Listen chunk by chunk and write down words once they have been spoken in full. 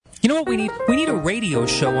You know what we need? We need a radio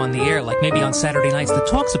show on the air, like maybe on Saturday nights, that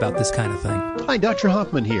talks about this kind of thing. Hi, Dr.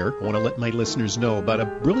 Hoffman here. I want to let my listeners know about a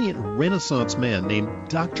brilliant Renaissance man named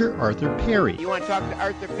Dr. Arthur Perry. You want to talk to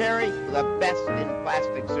Arthur Perry? The best in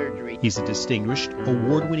plastic surgery. He's a distinguished,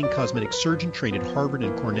 award-winning cosmetic surgeon trained at Harvard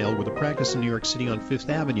and Cornell with a practice in New York City on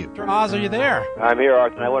Fifth Avenue. Dr. Oz, are you there? I'm here,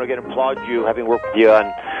 Arthur, and I want to applaud you, having worked with you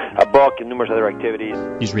on a book and numerous other activities.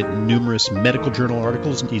 He's written numerous medical journal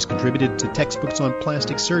articles, and he's contributed to textbooks on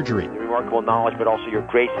plastic surgery. Your remarkable knowledge, but also your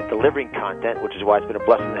grace at delivering content, which is why it's been a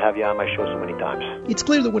blessing to have you on my show so many times. It's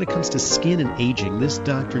clear that when it comes to skin and aging, this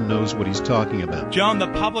doctor knows what he's talking about. Joan, the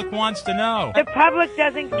public wants to know. The public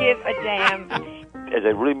doesn't give a damn. As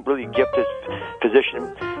a really, really gifted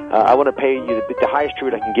physician, I want to pay you the highest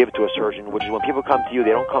tribute I can give to a surgeon, which is when people come to you,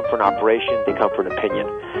 they don't come for an operation, they come for an opinion.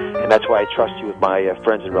 And that's why I trust you with my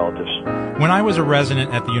friends and relatives. When I was a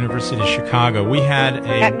resident at the University of Chicago, we had a...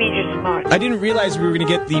 That means you're smart. I didn't realize we were going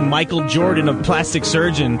to get the Michael Jordan of plastic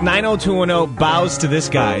surgeon. 90210 bows to this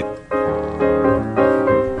guy.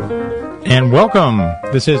 And welcome.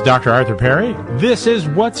 This is Dr. Arthur Perry. This is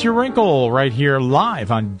What's Your Wrinkle right here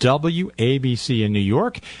live on WABC in New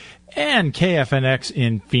York and KFNX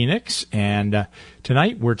in Phoenix. And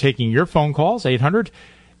tonight we're taking your phone calls,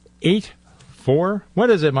 800-848.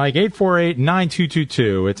 What is it, Mike?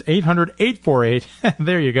 848-9222. It's 800-848.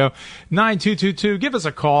 There you go. 9222. Give us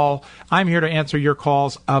a call. I'm here to answer your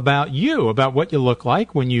calls about you, about what you look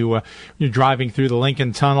like when you're driving through the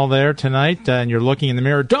Lincoln Tunnel there tonight and you're looking in the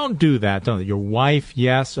mirror. Don't do that. Don't. Your wife,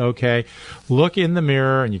 yes, okay. Look in the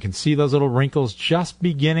mirror and you can see those little wrinkles just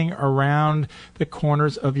beginning around the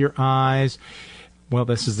corners of your eyes. Well,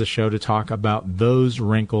 this is the show to talk about those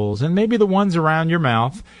wrinkles and maybe the ones around your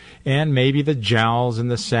mouth and maybe the jowls and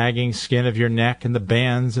the sagging skin of your neck and the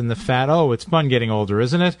bands and the fat. Oh, it's fun getting older,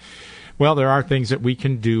 isn't it? Well, there are things that we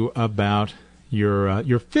can do about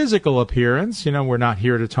your physical appearance. You know, we're not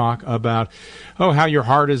here to talk about, how your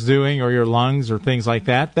heart is doing or your lungs or things like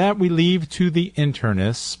that. That we leave to the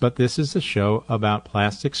internists, but this is a show about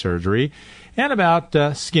plastic surgery and about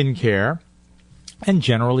skin care. And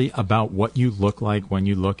generally about what you look like when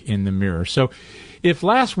you look in the mirror. So if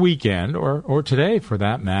last weekend, or today for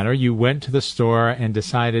that matter, you went to the store and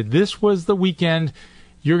decided this was the weekend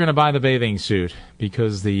you're going to buy the bathing suit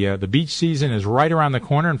because the beach season is right around the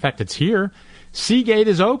corner. In fact, it's here. Seagate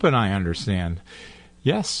is open, I understand.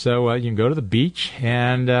 Yes, so you can go to the beach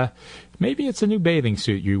and maybe it's a new bathing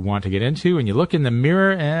suit you want to get into, and you look in the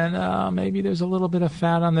mirror and maybe there's a little bit of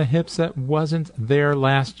fat on the hips that wasn't there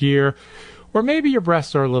last year. Or maybe your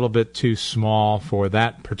breasts are a little bit too small for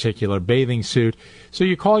that particular bathing suit. So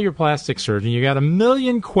you call your plastic surgeon. You got a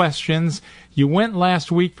million questions. You went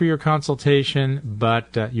last week for your consultation,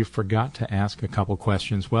 but you forgot to ask a couple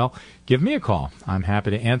questions. Well, give me a call. I'm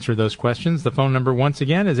happy to answer those questions. The phone number, once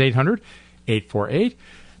again, is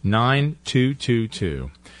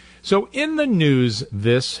 800-848-9222. So in the news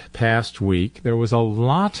this past week, there was a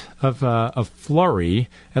lot of flurry,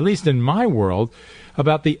 at least in my world,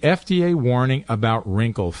 about the FDA warning about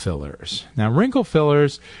wrinkle fillers. Now, wrinkle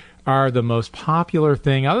fillers are the most popular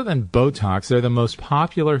thing, other than Botox, they're the most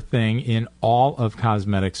popular thing in all of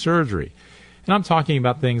cosmetic surgery. And I'm talking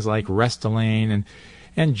about things like Restylane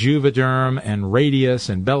and Juvederm and Radius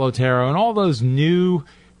and Belotero and all those new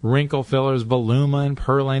wrinkle fillers, Voluma and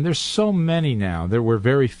Perlane. There's so many now. There were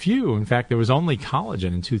very few. In fact, there was only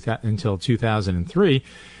collagen until 2003.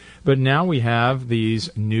 But now we have these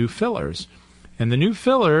new fillers. And the new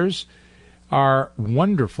fillers are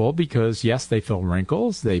wonderful because, yes, they fill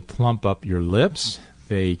wrinkles. They plump up your lips.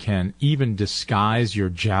 They can even disguise your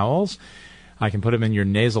jowls. I can put them in your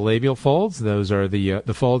nasolabial folds. Those are the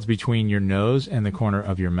folds between your nose and the corner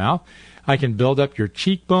of your mouth. I can build up your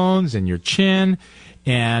cheekbones and your chin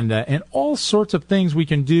and all sorts of things we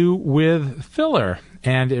can do with filler.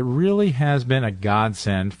 And it really has been a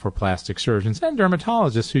godsend for plastic surgeons and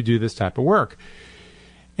dermatologists who do this type of work.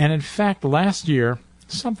 And in fact, last year,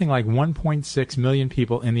 something like 1.6 million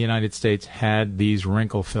people in the United States had these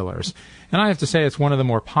wrinkle fillers. And I have to say it's one of the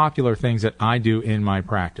more popular things that I do in my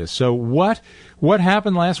practice. So what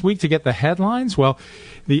happened last week to get the headlines? Well,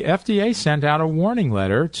 the FDA sent out a warning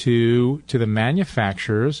letter to the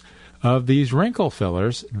manufacturers of these wrinkle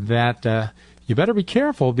fillers that you better be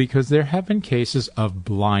careful because there have been cases of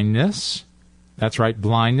blindness. That's right,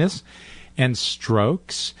 blindness and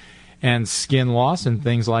strokes and skin loss and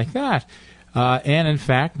things like that. And in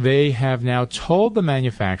fact, they have now told the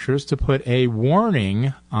manufacturers to put a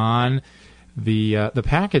warning on the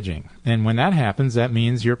packaging. And when that happens, that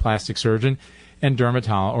means your plastic surgeon and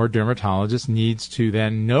dermatologist needs to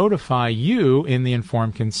then notify you in the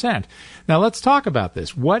informed consent. Now, let's talk about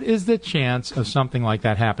this. What is the chance of something like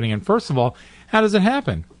that happening? And first of all, how does it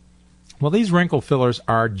happen? Well, these wrinkle fillers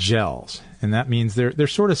are gels, and that means they're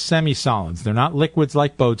sort of semi-solids. They're not liquids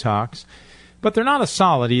like Botox, but they're not a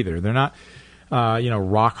solid either. They're not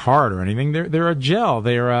rock hard or anything. They're a gel.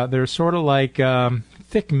 They're sort of like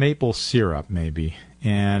thick maple syrup, maybe.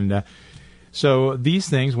 And so these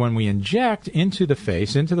things, when we inject into the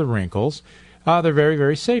face, into the wrinkles, they're very,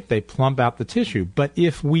 very safe. They plump out the tissue. But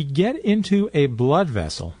if we get into a blood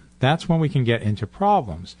vessel, that's when we can get into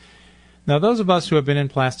problems. Now, those of us who have been in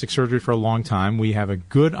plastic surgery for a long time, we have a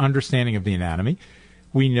good understanding of the anatomy.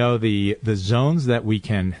 We know the zones that we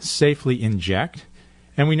can safely inject,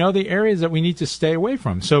 and we know the areas that we need to stay away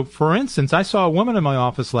from. So, for instance, I saw a woman in my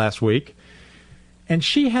office last week, and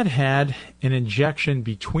she had had an injection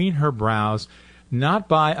between her brows, not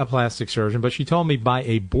by a plastic surgeon, but she told me by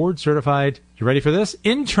a board-certified, you ready for this,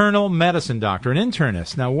 internal medicine doctor, an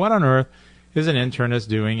internist. Now, what on earth is an internist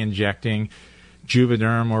doing injecting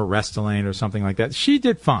Juvederm or Restylane or something like that? She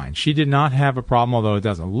did fine. She did not have a problem, although it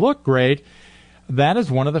doesn't look great. That is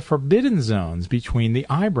one of the forbidden zones between the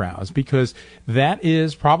eyebrows, because that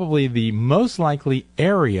is probably the most likely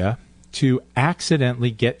area to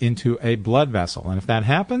accidentally get into a blood vessel. And if that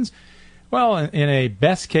happens, well, in a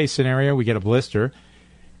best case scenario, we get a blister,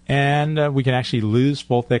 and we can actually lose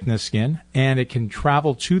full thickness skin, and it can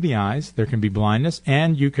travel to the eyes. There can be blindness,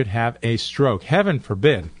 and you could have a stroke. Heaven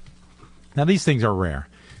forbid. Now, these things are rare.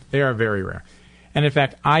 They are very rare. And in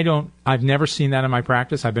fact, I've never seen that in my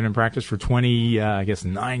practice. I've been in practice for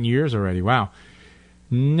 9 years already. Wow.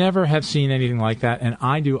 Never have seen anything like that, and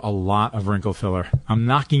I do a lot of wrinkle filler. I'm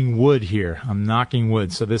knocking wood here. I'm knocking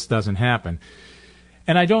wood so this doesn't happen.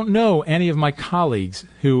 And I don't know any of my colleagues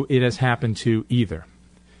who it has happened to either.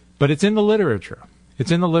 But it's in the literature.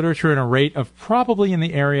 It's in the literature at a rate of probably in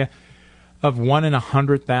the area of 1 in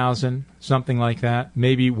 100,000, something like that,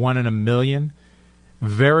 maybe 1 in a million.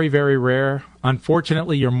 Very, very rare.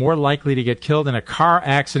 Unfortunately, you're more likely to get killed in a car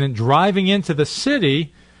accident driving into the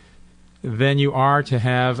city than you are to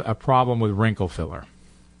have a problem with wrinkle filler.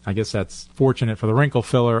 I guess that's fortunate for the wrinkle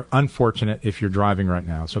filler, unfortunate if you're driving right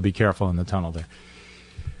now, so be careful in the tunnel there.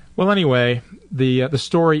 Well, anyway, the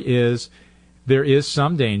story is there is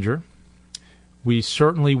some danger. We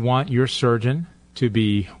certainly want your surgeon to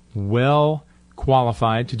be well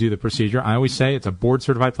qualified to do the procedure. I always say it's a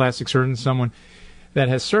board-certified plastic surgeon, someone that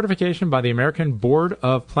has certification by the American Board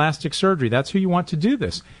of Plastic Surgery. That's who you want to do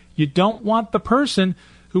this. You don't want the person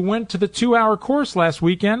who went to the 2-hour course last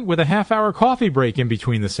weekend with a half-hour coffee break in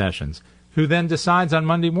between the sessions, who then decides on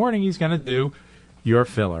Monday morning he's going to do your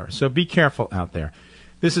filler. So be careful out there.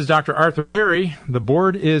 This is Dr. Arthur Perry. The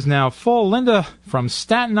board is now full. Linda from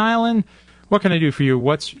Staten Island, what can I do for you?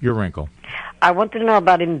 What's your wrinkle? I want to know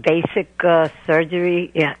about invasive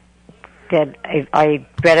surgery. Yeah, that I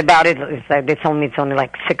read about it. It's like they told me it's only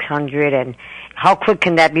like $600, and how quick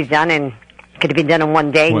can that be done? And could it be done in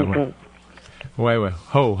one day? Wait,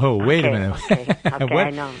 wait a minute. Okay,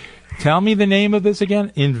 I know. Tell me the name of this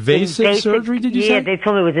again. Invasive surgery, did you say? Yeah, they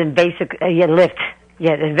told me it was invasive, lift.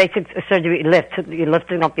 Yeah, invasive surgery, lift. You're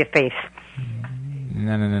lifting up your face.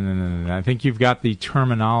 No. I think you've got the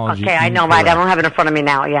terminology. Okay, I know, right. I don't have it in front of me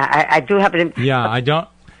now. Yeah, I do have it. Yeah, I don't.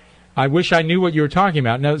 I wish I knew what you were talking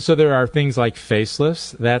about. No, so there are things like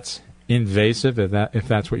facelifts. That's invasive, if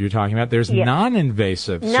that's what you're talking about. There's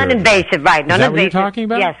non-invasive surgery. Non-invasive, right. Is that what you're talking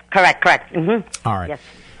about? Yes, correct. Mm-hmm. All right. Yes.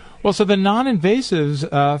 Well, so the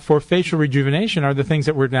non-invasives for facial rejuvenation are the things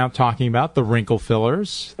that we're now talking about, the wrinkle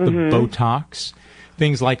fillers, the Botox,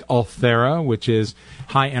 things like Ulthera, which is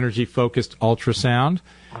high-energy focused ultrasound.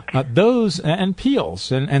 Okay. Those, and peels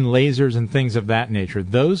and lasers and things of that nature,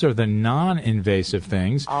 those are the non-invasive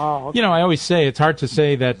things. Oh, okay. You know, I always say it's hard to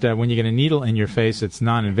say that when you get a needle in your face, it's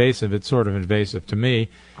non-invasive. It's sort of invasive to me.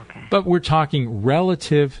 Okay. But we're talking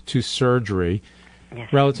relative to surgery,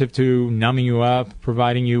 yes, relative to numbing you up,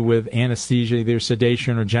 providing you with anesthesia, either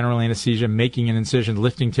sedation or general anesthesia, making an incision,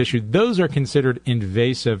 lifting tissue. Those are considered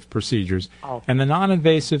invasive procedures. Okay. And the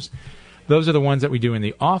non-invasives, those are the ones that we do in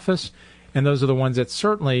the office. And those are the ones that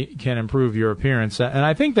certainly can improve your appearance. And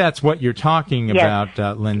I think that's what you're talking about,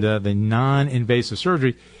 Linda, the non-invasive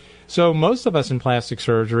surgery. So most of us in plastic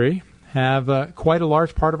surgery have quite a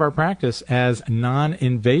large part of our practice as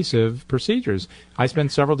non-invasive procedures. I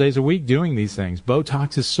spend several days a week doing these things.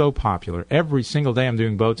 Botox is so popular. Every single day I'm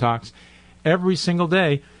doing Botox. Every single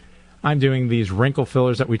day I'm doing these wrinkle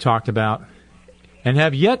fillers that we talked about. and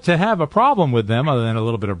have yet to have a problem with them other than a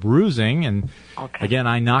little bit of bruising. And Okay. again,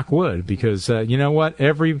 I knock wood because you know what?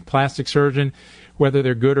 Every plastic surgeon, whether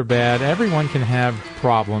they're good or bad, everyone can have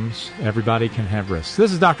problems. Everybody can have risks.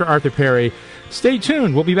 This is Dr. Arthur Perry. Stay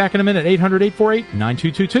tuned. We'll be back in a minute.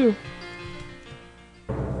 800-848-9222.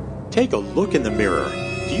 Take a look in the mirror.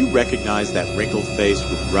 Do you recognize that wrinkled face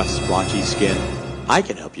with rough, splotchy skin? I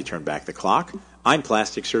can help you turn back the clock. I'm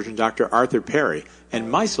plastic surgeon Dr. Arthur Perry, and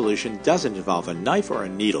my solution doesn't involve a knife or a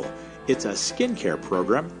needle. It's a skincare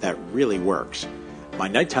program that really works. My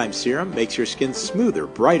nighttime serum makes your skin smoother,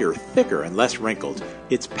 brighter, thicker, and less wrinkled.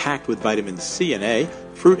 It's packed with vitamins C and A,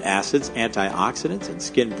 fruit acids, antioxidants, and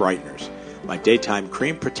skin brighteners. My daytime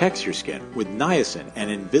cream protects your skin with niacin and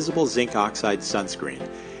invisible zinc oxide sunscreen.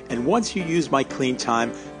 And once you use my clean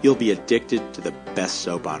time, you'll be addicted to the best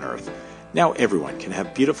soap on earth. Now everyone can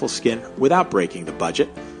have beautiful skin without breaking the budget.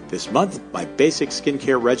 This month, my basic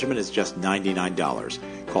skincare regimen is just $99.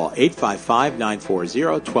 Call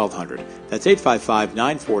 855-940-1200. That's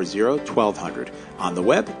 855-940-1200. On the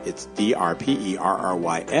web, it's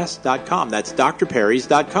drperrys.com. That's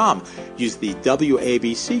drperrys.com. Use the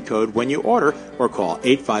WABC code when you order or call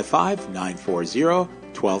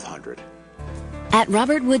 855-940-1200. At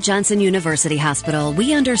Robert Wood Johnson University Hospital,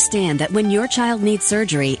 we understand that when your child needs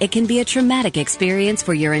surgery, it can be a traumatic experience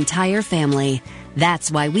for your entire family.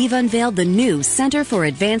 That's why we've unveiled the new Center for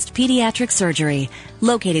Advanced Pediatric Surgery,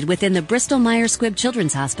 located within the Bristol-Myers Squibb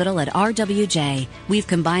Children's Hospital at RWJ. We've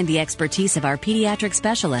combined the expertise of our pediatric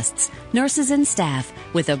specialists, nurses, and staff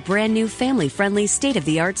with a brand new family-friendly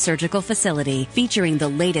state-of-the-art surgical facility featuring the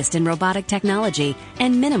latest in robotic technology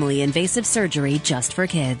and minimally invasive surgery just for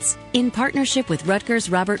kids. In partnership with Rutgers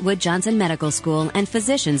Robert Wood Johnson Medical School and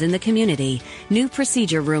physicians in the community, new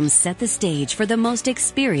procedure rooms set the stage for the most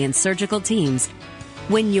experienced surgical teams.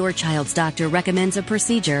 When your child's doctor recommends a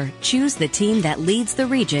procedure, choose the team that leads the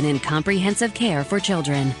region in comprehensive care for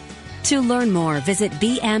children. To learn more, visit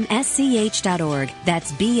bmsch.org.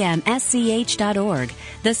 That's bmsch.org,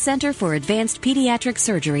 the Center for Advanced Pediatric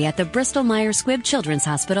Surgery at the Bristol-Myers Squibb Children's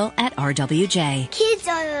Hospital at RWJ. Kids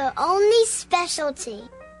are our only specialty.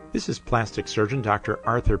 This is plastic surgeon Dr.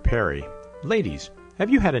 Arthur Perry. Ladies, have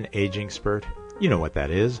you had an aging spurt? You know what that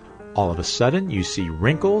is. All of a sudden, you see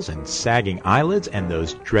wrinkles and sagging eyelids and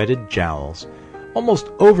those dreaded jowls. Almost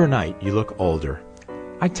overnight, you look older.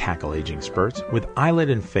 I tackle aging spurts with eyelid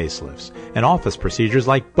and facelifts and office procedures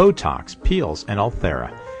like Botox, peels, and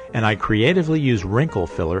Ulthera. And I creatively use wrinkle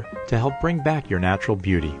filler to help bring back your natural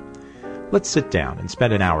beauty. Let's sit down and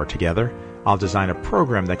spend an hour together. I'll design a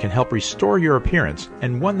program that can help restore your appearance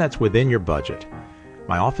and one that's within your budget.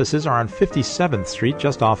 My offices are on 57th Street,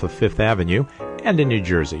 just off of 5th Avenue, and in New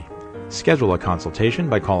Jersey. Schedule a consultation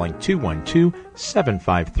by calling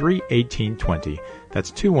 212-753-1820.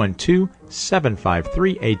 That's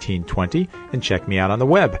 212-753-1820, and check me out on the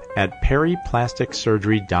web at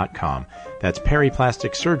perryplasticsurgery.com. That's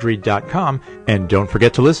perryplasticsurgery.com. And don't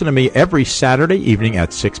forget to listen to me every Saturday evening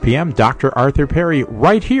at 6 p.m. Dr. Arthur Perry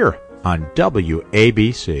right here on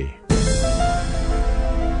WABC.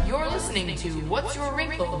 You're listening to What's Your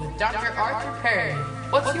Wrinkle with Dr. Arthur Perry.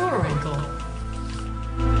 What's your wrinkle?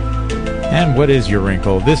 And what is your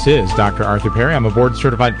wrinkle? This is Dr. Arthur Perry. I'm a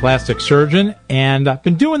board-certified plastic surgeon, and I've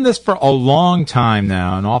been doing this for a long time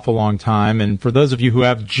now, an awful long time. And for those of you who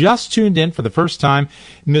have just tuned in for the first time,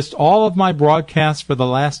 missed all of my broadcasts for the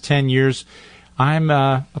last 10 years, I'm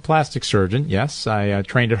a plastic surgeon. Yes, I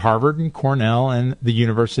trained at Harvard and Cornell and the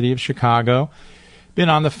University of Chicago. Been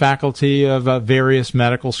on the faculty of various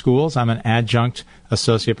medical schools. I'm an adjunct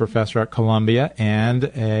associate professor at Columbia and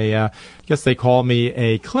I guess they call me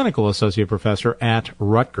a clinical associate professor at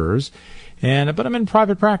Rutgers. But I'm in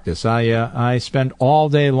private practice. I spend all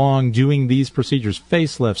day long doing these procedures,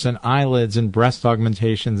 facelifts and eyelids and breast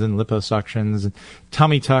augmentations and liposuctions and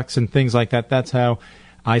tummy tucks and things like that. That's how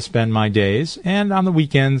I spend my days. And on the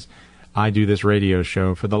weekends, I do this radio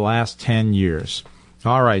show for the last 10 years.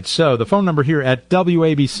 All right, so the phone number here at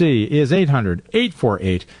WABC is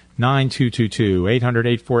 800-848-9222,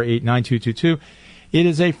 800-848-9222. It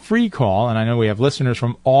is a free call, and I know we have listeners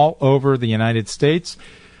from all over the United States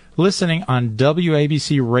listening on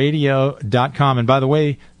WABCRadio.com. And by the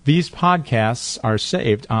way, these podcasts are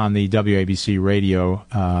saved on the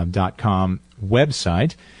WABCRadio.com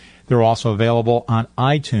website. They're also available on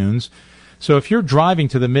iTunes. So if you're driving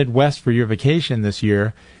to the Midwest for your vacation this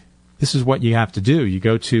year, this is what you have to do. You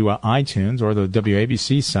go to iTunes or the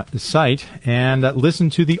WABC site and listen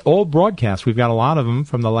to the old broadcasts. We've got a lot of them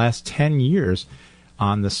from the last 10 years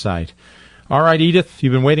on the site. All right, Edith,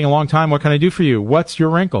 you've been waiting a long time. What can I do for you? What's your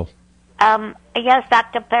wrinkle? Yes,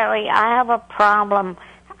 Dr. Perry, I have a problem.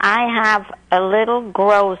 I have a little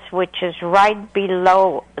growth which is right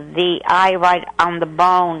below the eye, right on the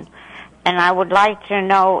bone. And I would like to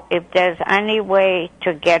know if there's any way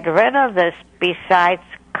to get rid of this besides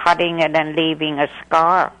cutting it and leaving a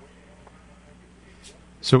scar.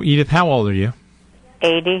 So, Edith, how old are you?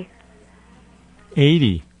 80.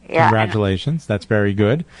 80. Yeah. Congratulations. That's very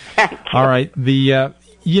good. All right.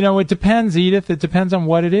 It depends, Edith. It depends on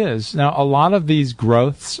what it is. Now, a lot of these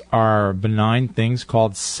growths are benign things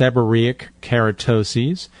called seborrheic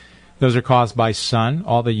keratoses. Those are caused by sun,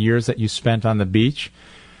 all the years that you spent on the beach.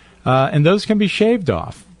 And those can be shaved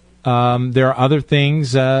off. There are other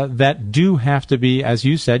things that do have to be, as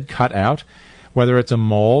you said, cut out, whether it's a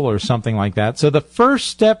mole or something like that. So the first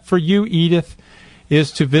step for you, Edith,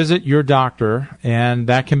 is to visit your doctor, and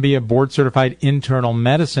that can be a board-certified internal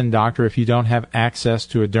medicine doctor if you don't have access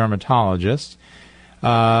to a dermatologist.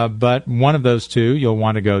 But one of those two you'll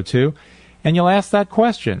want to go to, and you'll ask that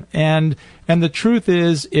question. And the truth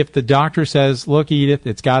is, if the doctor says, look, Edith,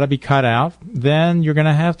 it's got to be cut out, then you're going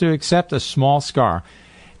to have to accept a small scar.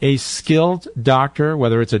 A skilled doctor,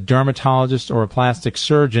 whether it's a dermatologist or a plastic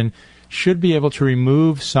surgeon, should be able to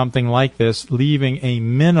remove something like this, leaving a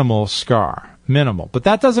minimal scar. Minimal. But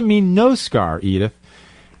that doesn't mean no scar, Edith,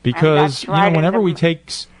 because whenever we take...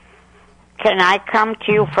 Can I come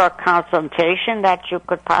to you for a consultation that you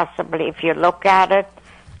could possibly, if you look at it,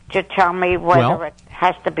 to tell me whether it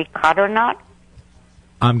has to be cut or not?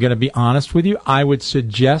 I'm going to be honest with you. I would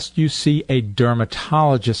suggest you see a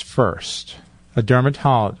dermatologist first. A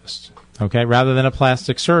dermatologist, okay, rather than a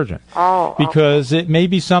plastic surgeon. Oh, because it may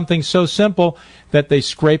be something so simple that they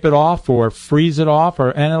scrape it off or freeze it off,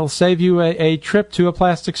 and it'll save you a trip to a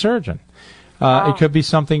plastic surgeon. It could be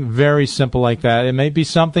something very simple like that. It may be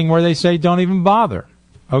something where they say, don't even bother,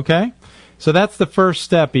 okay? So that's the first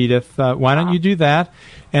step, Edith. Why don't you do that?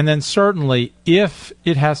 And then certainly, if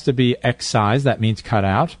it has to be excised, that means cut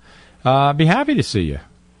out, be happy to see you.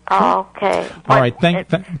 Okay. All right.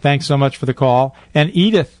 Thanks so much for the call. And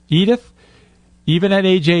Edith, even at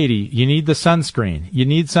age 80, you need the sunscreen. You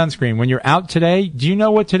need sunscreen. When you're out today, do you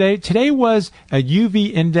know what today was a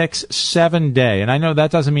UV index 7 day. And I know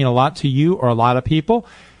that doesn't mean a lot to you or a lot of people,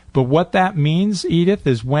 but what that means, Edith,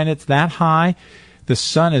 is when it's that high, the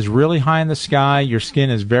sun is really high in the sky, your skin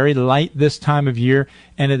is very light this time of year,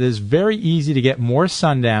 and it is very easy to get more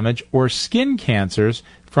sun damage or skin cancers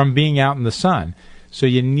from being out in the sun. So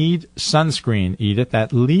you need sunscreen, Edith,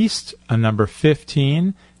 at least a number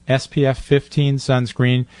 15, SPF 15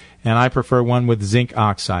 sunscreen, and I prefer one with zinc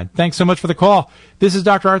oxide. Thanks so much for the call. This is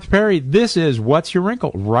Dr. Arthur Perry. This is What's Your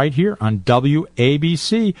Wrinkle right here on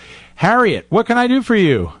WABC. Harriet, what can I do for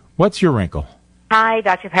you? What's your wrinkle? Hi,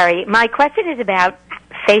 Dr. Perry. My question is about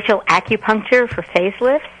facial acupuncture for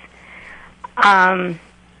facelifts.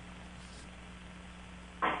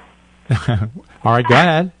 All right, go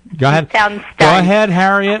ahead. Go ahead,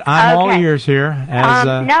 Harriet. I'm all ears here,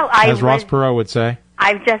 as Ross Perot would say.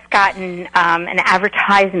 I've just gotten an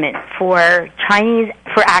advertisement for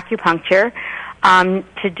acupuncture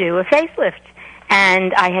to do a facelift,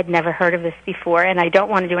 and I had never heard of this before, and I don't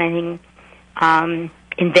want to do anything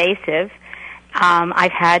invasive.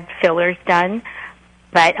 I've had fillers done,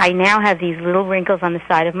 but I now have these little wrinkles on the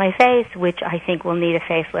side of my face, which I think will need a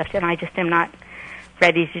facelift, and I just am not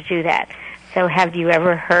ready to do that. So have you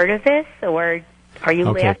ever heard of this, or are you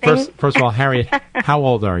laughing? First of all, Harriet, how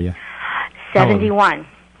old are you? 71.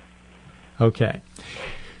 Okay.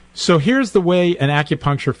 So here's the way an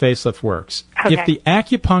acupuncture facelift works. Okay. If the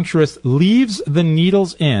acupuncturist leaves the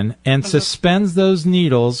needles in and suspends those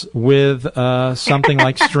needles with something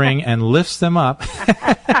like string and lifts them up,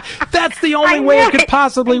 that's the only way it could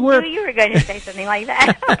possibly work. I knew you were going to say something like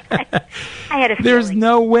that. Okay. I had a feeling. There's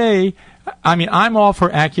no way. I mean, I'm all for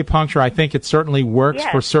acupuncture. I think it certainly works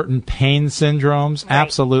for certain pain syndromes. Right.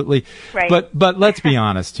 Absolutely. Right. But let's be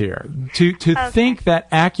honest here. To think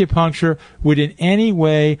that acupuncture would in any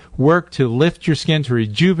way work to lift your skin, to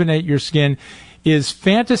rejuvenate your skin, is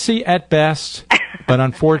fantasy at best, but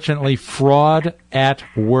unfortunately fraud at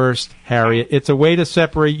worst, Harriet. It's a way to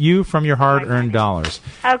separate you from your hard-earned dollars.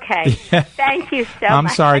 Okay. Thank you so much. I'm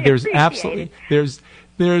sorry. There's absolutely there's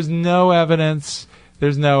no evidence.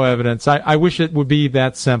 There's no evidence. I wish it would be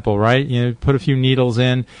that simple, right? You know, put a few needles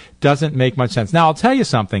in. Doesn't make much sense. Now, I'll tell you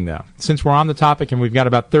something, though. Since we're on the topic and we've got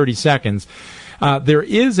about 30 seconds, there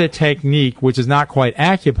is a technique which is not quite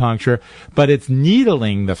acupuncture, but it's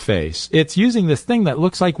needling the face. It's using this thing that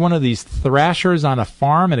looks like one of these thrashers on a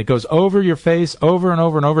farm, and it goes over your face over and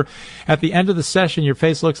over and over. At the end of the session, your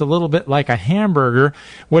face looks a little bit like a hamburger.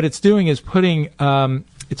 What it's doing is putting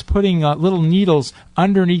little needles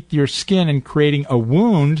underneath your skin and creating a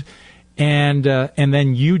wound, and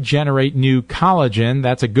then you generate new collagen.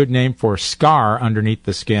 That's a good name for scar underneath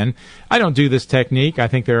the skin. I don't do this technique. I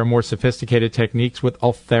think there are more sophisticated techniques with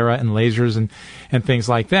Ulthera and lasers and things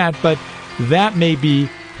like that, but that may be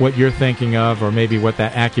what you're thinking of, or maybe what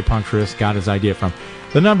that acupuncturist got his idea from.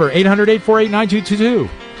 The number, 800-848-9222.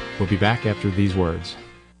 We'll be back after these words.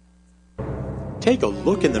 Take a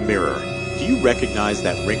look in the mirror. Do you recognize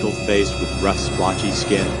that wrinkled face with rough, splotchy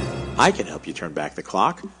skin? I can help you turn back the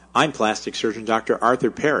clock. I'm plastic surgeon Dr.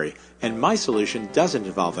 Arthur Perry, and my solution doesn't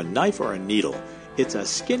involve a knife or a needle. It's a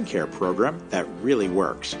skincare program that really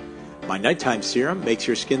works. My nighttime serum makes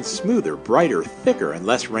your skin smoother, brighter, thicker, and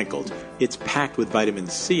less wrinkled. It's packed with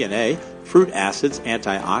vitamins C and A, fruit acids,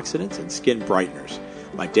 antioxidants, and skin brighteners.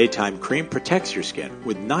 My daytime cream protects your skin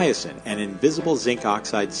with niacin and invisible zinc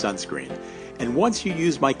oxide sunscreen. And once you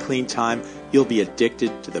use my clean time, you'll be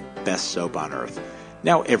addicted to the best soap on earth.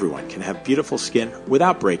 Now everyone can have beautiful skin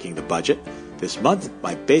without breaking the budget. This month,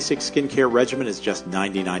 my basic skincare regimen is just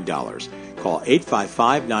 $99. Call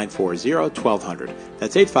 855-940-1200.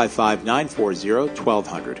 That's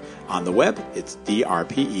 855-940-1200. On the web, it's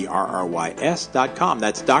drperrys.com.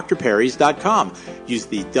 That's drperrys.com. Use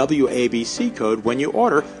the WABC code when you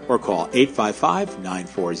order, or call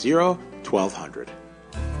 855-940-1200.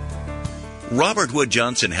 Robert Wood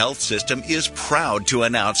Johnson Health System is proud to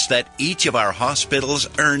announce that each of our hospitals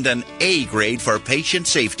earned an A grade for patient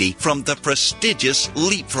safety from the prestigious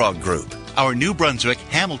Leapfrog Group. Our New Brunswick,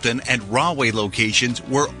 Hamilton, and Rahway locations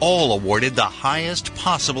were all awarded the highest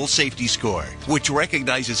possible safety score, which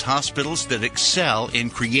recognizes hospitals that excel in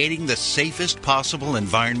creating the safest possible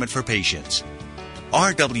environment for patients.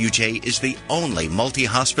 RWJ is the only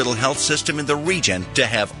multi-hospital health system in the region to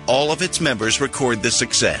have all of its members record the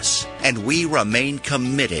success. And we remain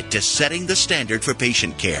committed to setting the standard for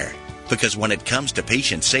patient care. Because when it comes to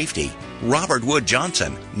patient safety, Robert Wood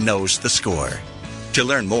Johnson knows the score. To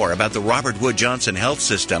learn more about the Robert Wood Johnson Health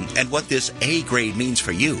System and what this A grade means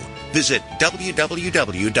for you, visit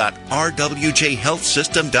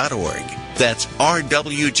www.rwjhealthsystem.org. That's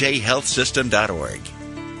rwjhealthsystem.org.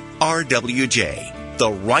 RWJ. The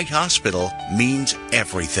right hospital means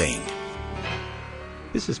everything.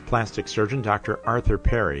 This is plastic surgeon Dr. Arthur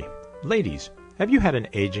Perry. Ladies, have you had an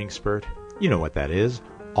aging spurt? You know what that is.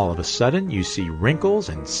 All of a sudden, you see wrinkles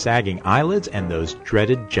and sagging eyelids and those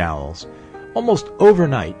dreaded jowls. Almost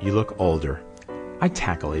overnight, you look older. I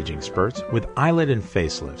tackle aging spurts with eyelid and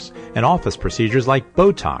facelifts and office procedures like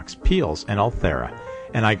Botox, peels, and Ulthera.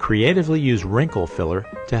 And I creatively use wrinkle filler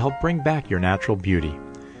to help bring back your natural beauty.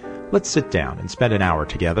 Let's sit down and spend an hour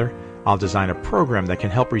together. I'll design a program that can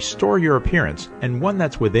help restore your appearance and one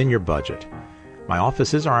that's within your budget. My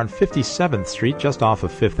offices are on 57th Street, just off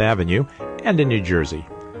of 5th Avenue, and in New Jersey.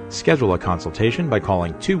 Schedule a consultation by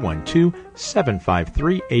calling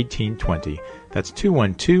 212-753-1820. That's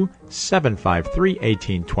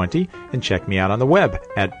 212-753-1820, and check me out on the web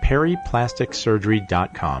at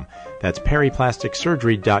perryplasticsurgery.com. That's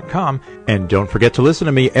perryplasticsurgery.com. And don't forget to listen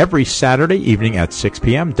to me every Saturday evening at 6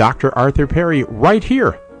 p.m. Dr. Arthur Perry, right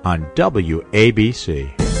here on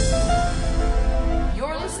WABC.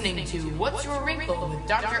 You're listening to What's Your Wrinkle with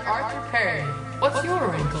Dr. Arthur Perry. What's your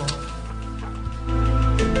wrinkle?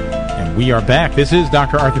 And we are back. This is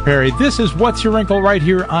Dr. Arthur Perry. This is What's Your Wrinkle right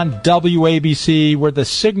here on WABC, where the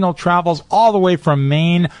signal travels all the way from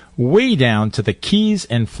Maine way down to the Keys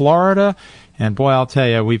in Florida. And boy, I'll tell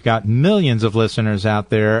you, we've got millions of listeners out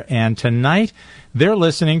there. And tonight, they're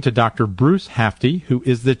listening to Dr. Bruce Hafte, who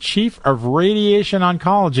is the Chief of Radiation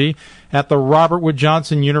Oncology at the Robert Wood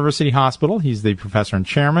Johnson University Hospital. He's the professor and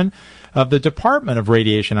chairman of the Department of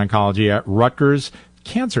Radiation Oncology at Rutgers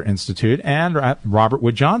Cancer Institute and at Robert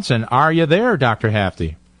Wood Johnson. Are you there, Dr.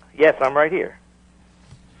 Hafte? Yes, I'm right here.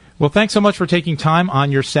 Well, thanks so much for taking time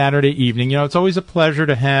on your Saturday evening. You know, it's always a pleasure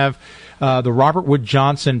to have the Robert Wood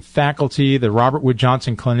Johnson faculty, the Robert Wood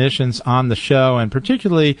Johnson clinicians on the show, and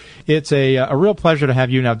particularly it's a real pleasure to have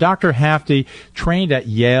you. Now, Dr. Hafte trained at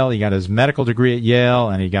Yale. He got his medical degree at Yale,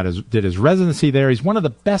 and he did his residency there. He's one of the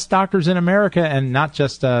best doctors in America, and not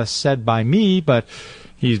just said by me, but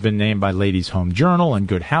he's been named by Ladies' Home Journal and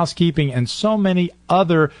Good Housekeeping and so many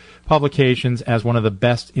other publications as one of the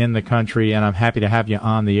best in the country, and I'm happy to have you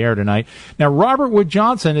on the air tonight. Now, Robert Wood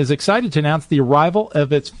Johnson is excited to announce the arrival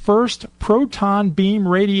of its first proton beam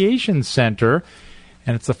radiation center,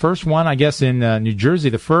 and it's the first one, I guess, in New Jersey,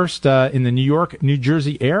 the first in the New York, New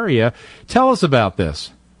Jersey area. Tell us about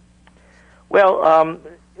this. Well,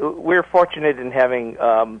 we're fortunate in having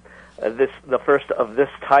the first of this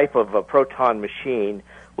type of a proton machine,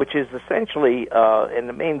 which is essentially, and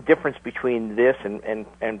the main difference between this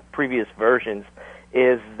and previous versions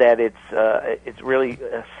is that it's really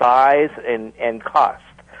size and cost.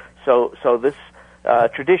 So this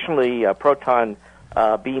traditionally proton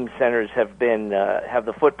beam centers have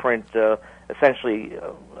the footprint essentially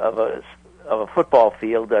of a football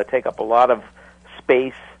field, take up a lot of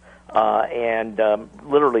space, and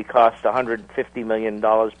literally cost $150 million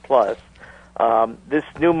plus. This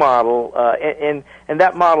new model, and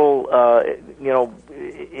that model,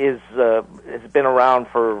 has been around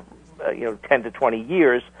for 10 to 20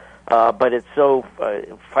 years, but it's so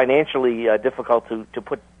financially difficult to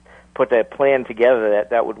put a plan together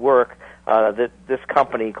that would work. That this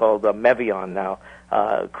company called Mevion now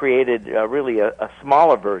created really a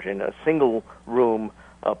smaller version, a single room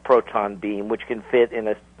proton beam, which can fit in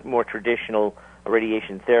a more traditional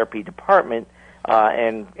radiation therapy department,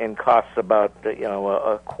 and costs about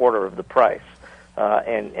a quarter of the price,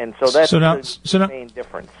 and so that's the main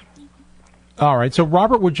difference. All right, so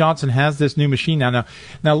Robert Wood Johnson has this new machine now.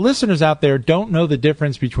 Now, listeners out there don't know the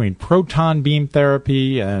difference between proton beam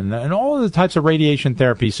therapy and all of the types of radiation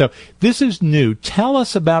therapy. So this is new. Tell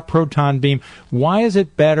us about proton beam. Why is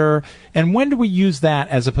it better, and when do we use that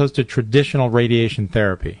as opposed to traditional radiation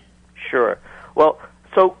therapy? Sure. Well,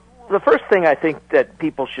 so the first thing I think that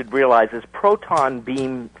people should realize is proton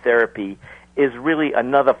beam therapy is really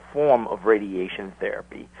another form of radiation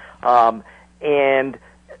therapy, and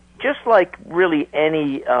just like really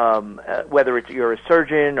any, whether you're a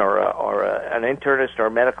surgeon or an internist or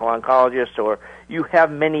a medical oncologist, or you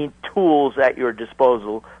have many tools at your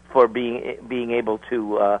disposal for being able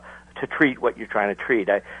to treat what you're trying to treat.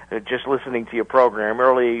 Just listening to your program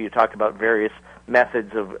earlier, you talked about various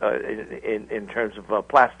methods of in terms of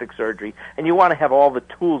plastic surgery, and you want to have all the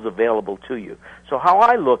tools available to you. So how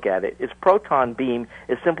I look at it is proton beam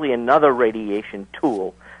is simply another radiation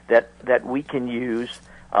tool that we can use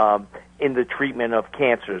in the treatment of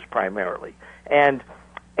cancers primarily, and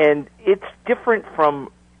it's different from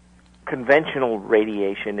conventional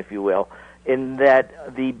radiation, if you will, in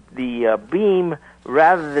that the beam,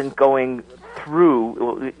 rather than going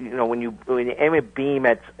through, when you aim a beam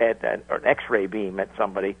or an X-ray beam at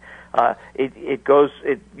somebody,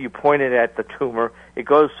 you point it at the tumor, it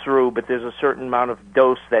goes through, but there's a certain amount of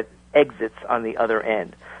dose that exits on the other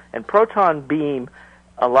end, and proton beam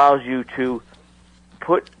allows you to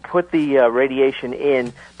put the radiation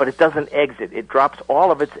in, but it doesn't exit. It drops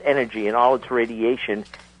all of its energy and all its radiation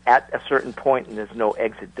at a certain point, and there's no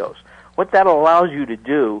exit dose. What that allows you to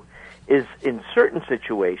do is, in certain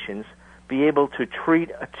situations, be able to treat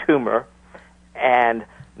a tumor and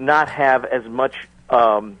not have as much,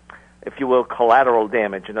 if you will, collateral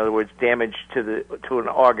damage. In other words, damage to an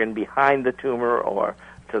organ behind the tumor or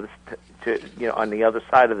on the other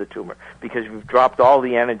side of the tumor, because you've dropped all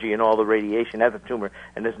the energy and all the radiation at the tumor,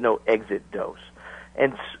 and there's no exit dose.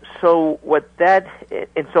 And so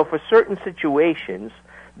for certain situations,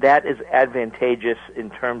 that is advantageous in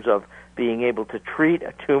terms of being able to treat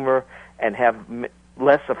a tumor and have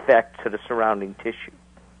less effect to the surrounding tissue.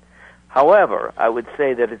 However, I would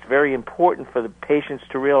say that it's very important for the patients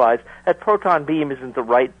to realize that proton beam isn't the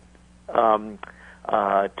right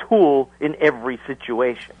tool in every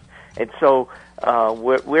situation. And so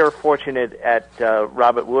we're fortunate at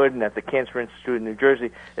Robert Wood and at the Cancer Institute in New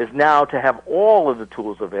Jersey is now to have all of the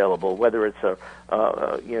tools available, whether it's a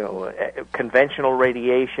conventional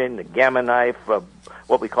radiation, a gamma knife,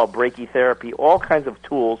 what we call brachytherapy, all kinds of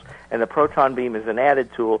tools, and the proton beam is an added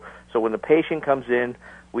tool. So when the patient comes in,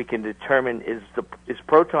 we can determine is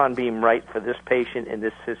proton beam right for this patient in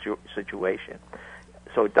this situation.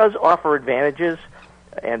 So it does offer advantages.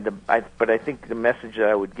 But I think the message that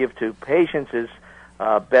I would give to patients is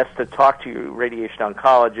best to talk to your radiation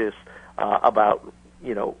oncologist about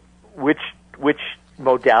which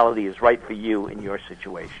modality is right for you in your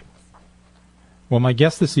situation. Well, my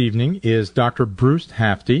guest this evening is Dr. Bruce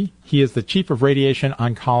Hafte. He is the Chief of Radiation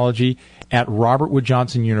Oncology at Robert Wood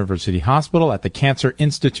Johnson University Hospital at the Cancer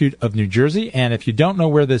Institute of New Jersey. And if you don't know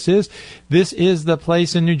where this is the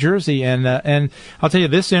place in New Jersey. And I'll tell you,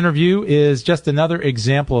 this interview is just another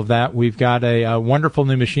example of that. We've got a wonderful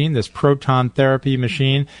new machine, this proton therapy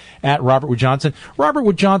machine at Robert Wood Johnson. Robert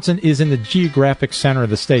Wood Johnson is in the geographic center of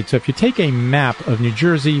the state. So if you take a map of New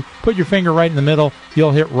Jersey, put your finger right in the middle,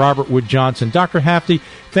 you'll hit Robert Wood Johnson. Dr. Hafte,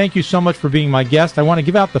 thank you so much for being my guest. I want to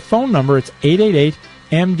give out the phone number. It's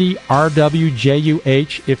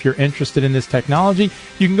 888-MD-RWJUH if you're interested in this technology.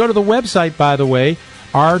 You can go to the website, by the way,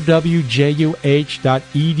 rwjuh.edu.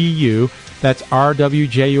 That's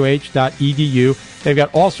rwjuh.edu. They've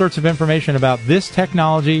got all sorts of information about this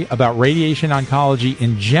technology, about radiation oncology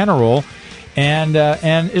in general. And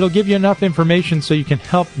it'll give you enough information so you can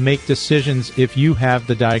help make decisions if you have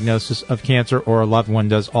the diagnosis of cancer or a loved one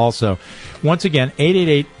does also. Once again,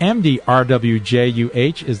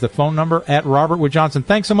 888-MD-RWJUH is the phone number at Robert Wood Johnson.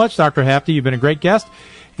 Thanks so much, Dr. Hafty. You've been a great guest.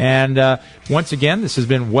 And once again, this has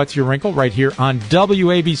been What's Your Wrinkle right here on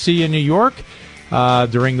WABC in New York.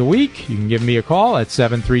 During the week, you can give me a call at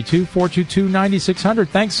 732-422-9600.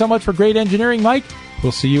 Thanks so much for great engineering, Mike.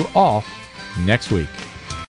 We'll see you all next week.